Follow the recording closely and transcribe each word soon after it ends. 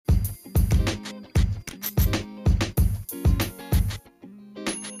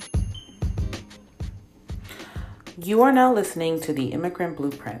You are now listening to the Immigrant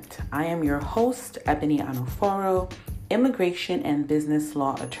Blueprint. I am your host, Ebony Anuforo, immigration and business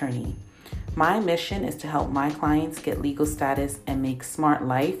law attorney. My mission is to help my clients get legal status and make smart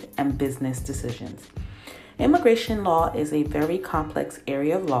life and business decisions. Immigration law is a very complex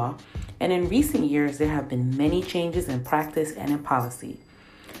area of law, and in recent years, there have been many changes in practice and in policy.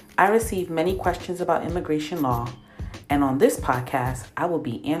 I receive many questions about immigration law, and on this podcast, I will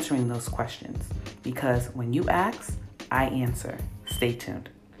be answering those questions because when you ask, I answer. Stay tuned.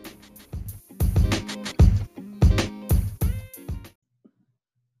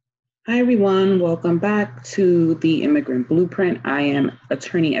 Hi, everyone. Welcome back to the Immigrant Blueprint. I am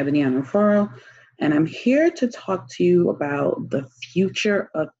attorney Ebony Anuforo, and I'm here to talk to you about the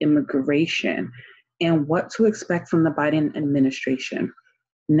future of immigration and what to expect from the Biden administration.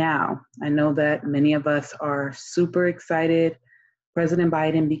 Now, I know that many of us are super excited. President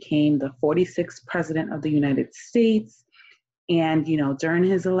Biden became the 46th president of the United States. And, during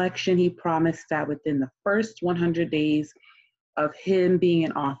his election, he promised that within the first 100 days of him being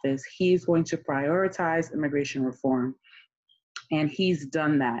in office, he's going to prioritize immigration reform. And he's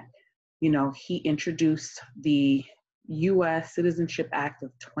done that. He introduced the U.S. Citizenship Act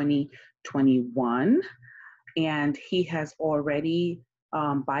of 2021, and he has already,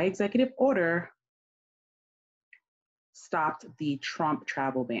 by executive order, stopped the Trump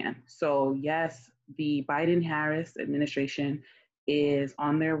travel ban. So yes, the Biden-Harris administration is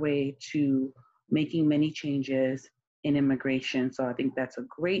on their way to making many changes in immigration. So I think that's a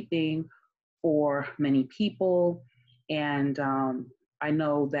great thing for many people. And I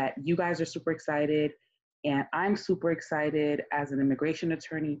know that you guys are super excited, and I'm super excited as an immigration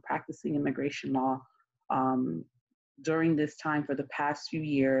attorney practicing immigration law during this time for the past few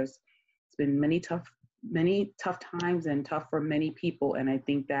years. It's been many tough times and tough for many people. And I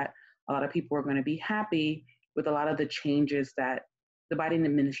think that a lot of people are going to be happy with a lot of the changes that the Biden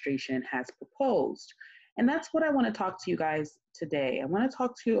administration has proposed. And that's what I want to talk to you guys today. I want to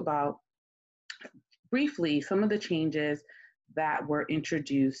talk to you about briefly some of the changes that were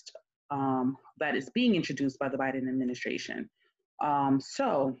introduced, that is being introduced by the Biden administration.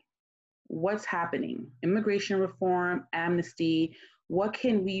 So what's happening? Immigration reform, amnesty, what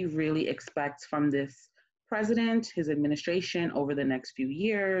can we really expect from this president, his administration over the next few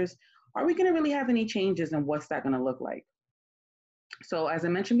years? Are we going to really have any changes, and what's that going to look like? So as I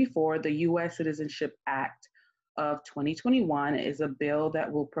mentioned before, the U.S. Citizenship Act of 2021 is a bill that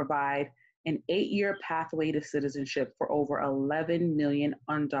will provide an 8-year pathway to citizenship for over 11 million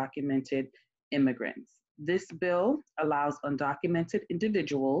undocumented immigrants. This bill allows undocumented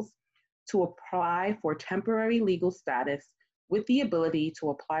individuals to apply for temporary legal status with the ability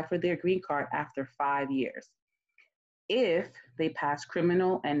to apply for their green card after 5 years if they pass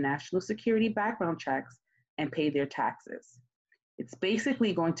criminal and national security background checks and pay their taxes. It's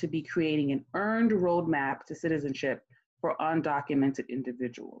basically going to be creating an earned roadmap to citizenship for undocumented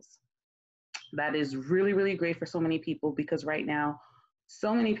individuals. That is really, really great for so many people, because right now,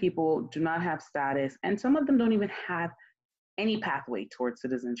 so many people do not have status, and some of them don't even have any pathway towards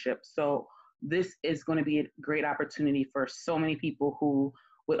citizenship. So this is going to be a great opportunity for so many people who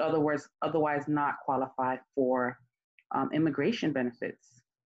would otherwise not qualify for immigration benefits.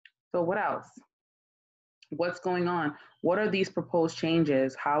 So what else? What's going on? What are these proposed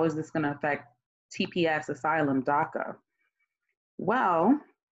changes? How is this going to affect TPS, asylum, DACA? Well,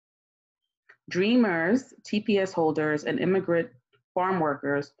 Dreamers, TPS holders, and immigrant farm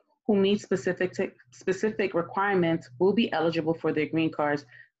workers who meet specific requirements will be eligible for their green cards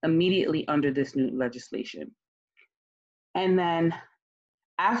immediately under this new legislation. And then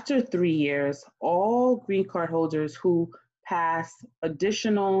after 3 years, all green card holders who pass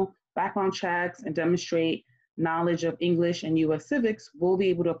additional background checks and demonstrate knowledge of English and US civics will be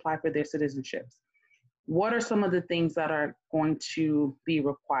able to apply for their citizenships. What are some of the things that are going to be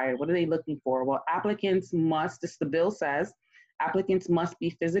required? What are they looking for? Well, applicants must, as the bill says, applicants must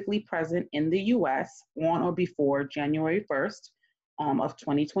be physically present in the US on or before January 1st of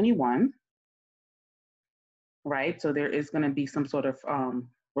 2021, right? So there is going to be some sort of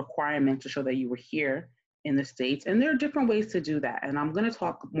requirement to show that you were here in the States. And there are different ways to do that. And I'm going to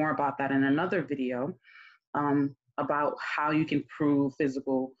talk more about that in another video about how you can prove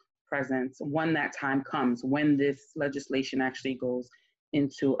physical presence when that time comes, when this legislation actually goes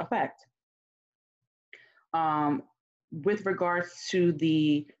into effect. With regards to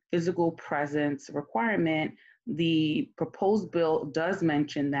the physical presence requirement, the proposed bill does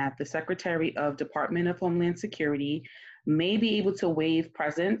mention that the Secretary of Department of Homeland Security may be able to waive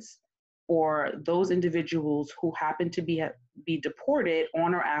presence for those individuals who happen to be deported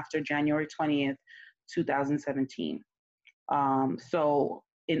on or after January 20th 2017. So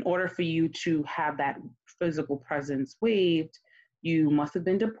in order for you to have that physical presence waived, you must have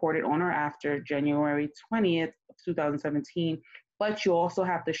been deported on or after January 20th, 2017, but you also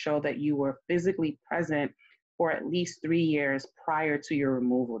have to show that you were physically present for at least 3 years prior to your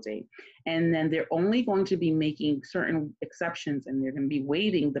removal date. And then they're only going to be making certain exceptions, and they're going to be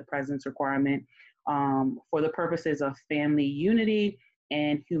waiving the presence requirement for the purposes of family unity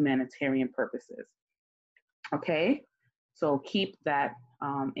and humanitarian purposes. Okay, so keep that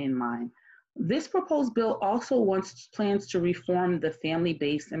in mind. This proposed bill also plans to reform the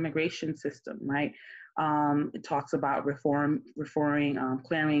family-based immigration system, right? It talks about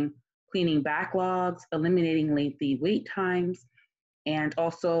clearing backlogs, eliminating lengthy wait times, and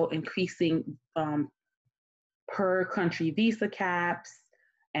also increasing per country visa caps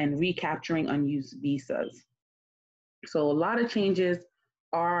and recapturing unused visas. So a lot of changes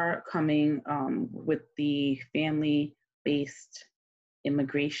are coming with the family-based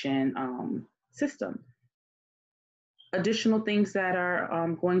immigration system. Additional things that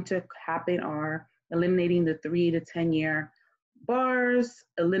are going to happen are eliminating the 3 to 10 year bars,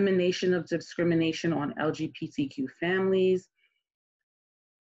 elimination of discrimination on LGBTQ families.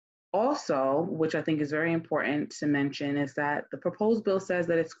 Also, which I think is very important to mention, is that the proposed bill says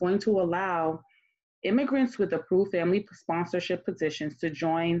that it's going to allow immigrants with approved family sponsorship positions to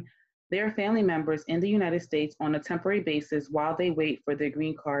join their family members in the United States on a temporary basis while they wait for their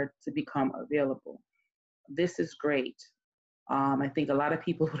green card to become available. This is great. I think a lot of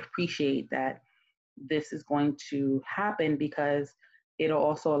people would appreciate that this is going to happen because it'll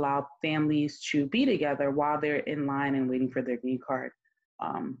also allow families to be together while they're in line and waiting for their green card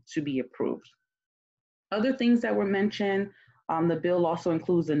to be approved. Other things that were mentioned, the bill also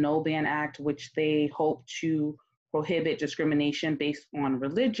includes the No Ban Act, which they hope to prohibit discrimination based on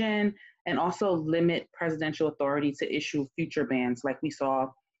religion and also limit presidential authority to issue future bans, like we saw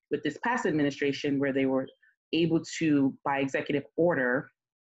with this past administration, where they were able to, by executive order,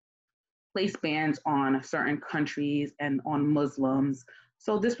 place bans on certain countries and on Muslims.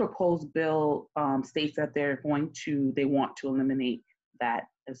 So this proposed bill states that they want to eliminate that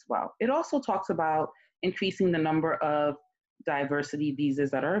as well. It also talks about increasing the number of diversity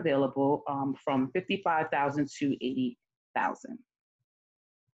visas that are available from 55,000 to 80,000.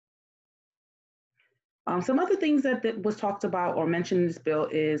 Some other things that was talked about or mentioned in this bill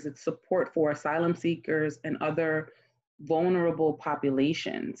is its support for asylum seekers and other vulnerable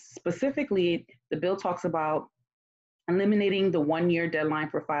populations. Specifically, the bill talks about eliminating the 1-year deadline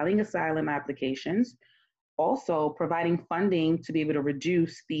for filing asylum applications, also providing funding to be able to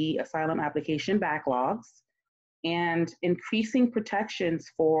reduce the asylum application backlogs, and increasing protections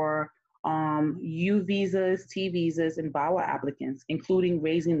for U visas, T visas, and VAWA applicants, including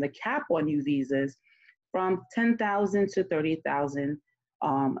raising the cap on U visas from 10,000 to 30,000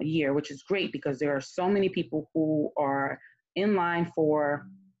 a year, which is great because there are so many people who are in line for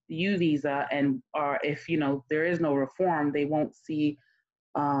U visa, and if there is no reform, they won't see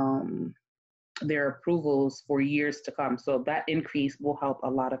their approvals for years to come. So that increase will help a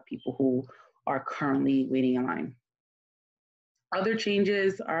lot of people who are currently waiting in line. Other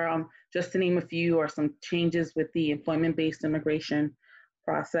changes are, just to name a few, are some changes with the employment-based immigration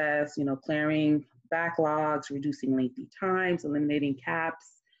process, clearing backlogs, reducing lengthy times, eliminating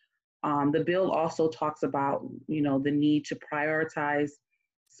caps. The bill also talks about, the need to prioritize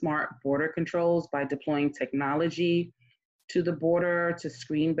smart border controls by deploying technology to the border to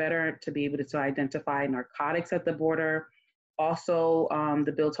screen better, to be able to identify narcotics at the border. Also,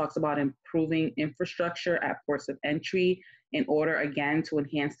 the bill talks about improving infrastructure at ports of entry in order, again, to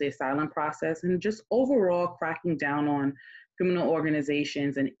enhance the asylum process and just overall cracking down on criminal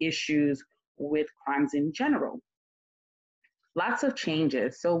organizations and issues with crimes in general. Lots of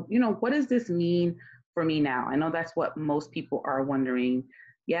changes. So, what does this mean for me now? I know that's what most people are wondering.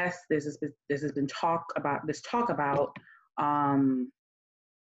 Yes, this has been talk about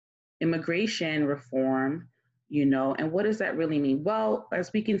immigration reform, and what does that really mean? Well,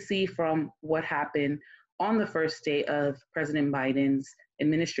 as we can see from what happened on the first day of President Biden's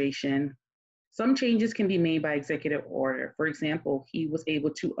administration, some changes can be made by executive order. For example, he was able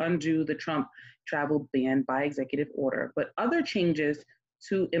to undo the Trump travel ban by executive order. But other changes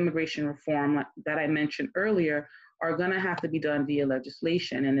to immigration reform that I mentioned earlier are going to have to be done via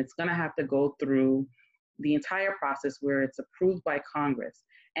legislation, and it's going to have to go through the entire process where it's approved by Congress,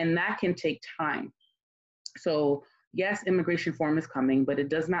 and that can take time. So yes, immigration reform is coming, but it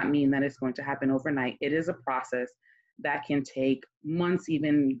does not mean that it's going to happen overnight. It is a process that can take months,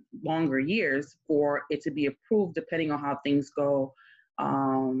 even longer years, for it to be approved, depending on how things go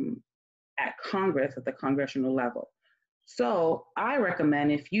at Congress, at the congressional level. So I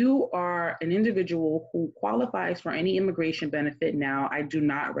recommend, if you are an individual who qualifies for any immigration benefit now, I do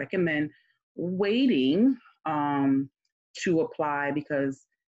not recommend waiting to apply, because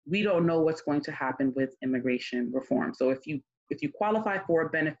we don't know what's going to happen with immigration reform. So if you qualify for a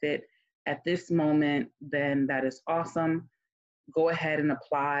benefit at this moment, then that is awesome. Go ahead and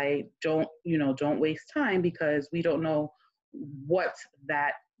apply. Don't waste time, because we don't know what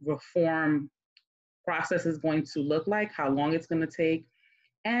that reform process is going to look like, how long it's going to take.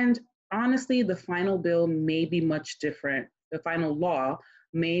 And honestly, the final bill may be much different. The final law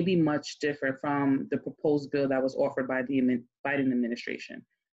may be much different from the proposed bill that was offered by the Biden administration.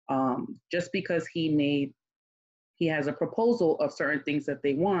 Just because he has a proposal of certain things that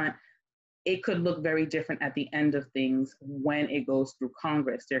they want, it could look very different at the end of things when it goes through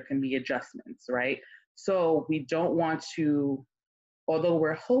Congress. There can be adjustments, right? So we don't want to, although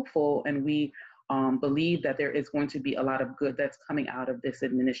we're hopeful and we believe that there is going to be a lot of good that's coming out of this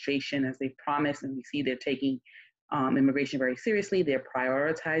administration, as they promise, and we see they're taking immigration very seriously. They're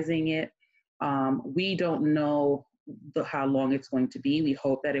prioritizing it. We don't know how long it's going to be. We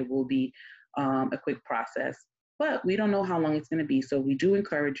hope that it will be a quick process, but we don't know how long it's going to be. So we do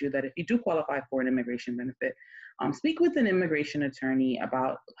encourage you that if you do qualify for an immigration benefit, speak with an immigration attorney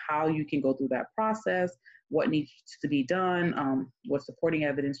about how you can go through that process, what needs to be done, what supporting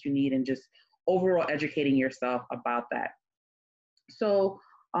evidence you need, and just overall educating yourself about that. So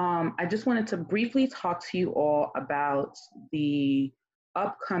I just wanted to briefly talk to you all about the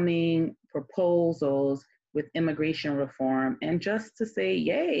upcoming proposals with immigration reform, and just to say,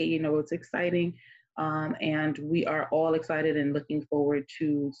 yay, it's exciting. And we are all excited and looking forward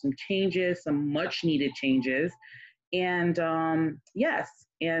to some changes, some much needed changes. And yes,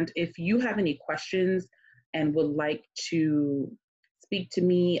 and if you have any questions and would like to speak to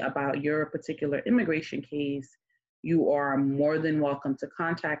me about your particular immigration case, you are more than welcome to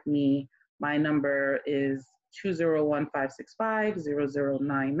contact me. My number is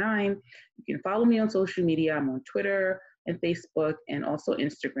 201-565-0099. You can follow me on social media. I'm on Twitter and Facebook, and also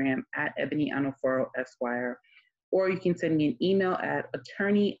Instagram at Ebony Anoforo Esquire. Or you can send me an email at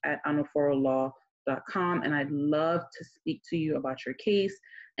attorney@anoforolaw.com, and I'd love to speak to you about your case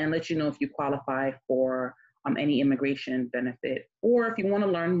and let you know if you qualify for any immigration benefit, or if you want to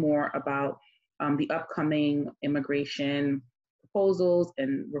learn more about the upcoming immigration proposals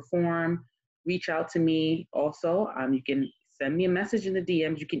and reform, reach out to me also. You can send me a message in the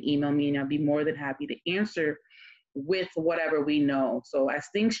DMs, you can email me, and I'll be more than happy to answer with whatever we know. So as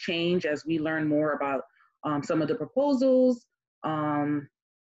things change, as we learn more about some of the proposals,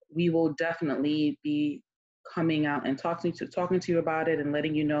 we will definitely be coming out and talking to you about it and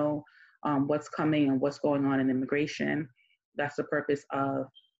letting you know what's coming and what's going on in immigration. That's the purpose of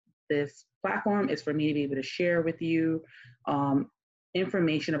this platform, is for me to be able to share with you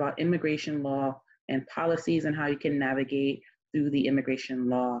information about immigration law and policies and how you can navigate through the immigration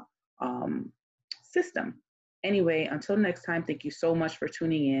law system. Anyway, until next time, thank you so much for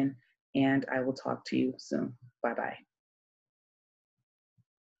tuning in, and I will talk to you soon. Bye-bye.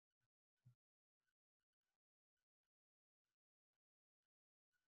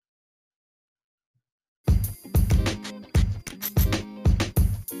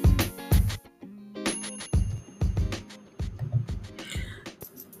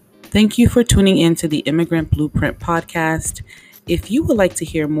 Thank you for tuning in to the Immigrant Blueprint podcast. If you would like to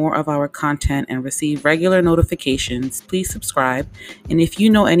hear more of our content and receive regular notifications, please subscribe. And if you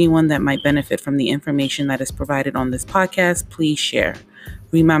know anyone that might benefit from the information that is provided on this podcast, please share.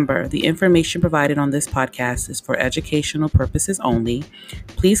 Remember, the information provided on this podcast is for educational purposes only.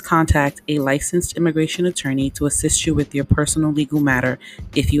 Please contact a licensed immigration attorney to assist you with your personal legal matter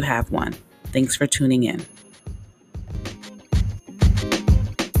if you have one. Thanks for tuning in.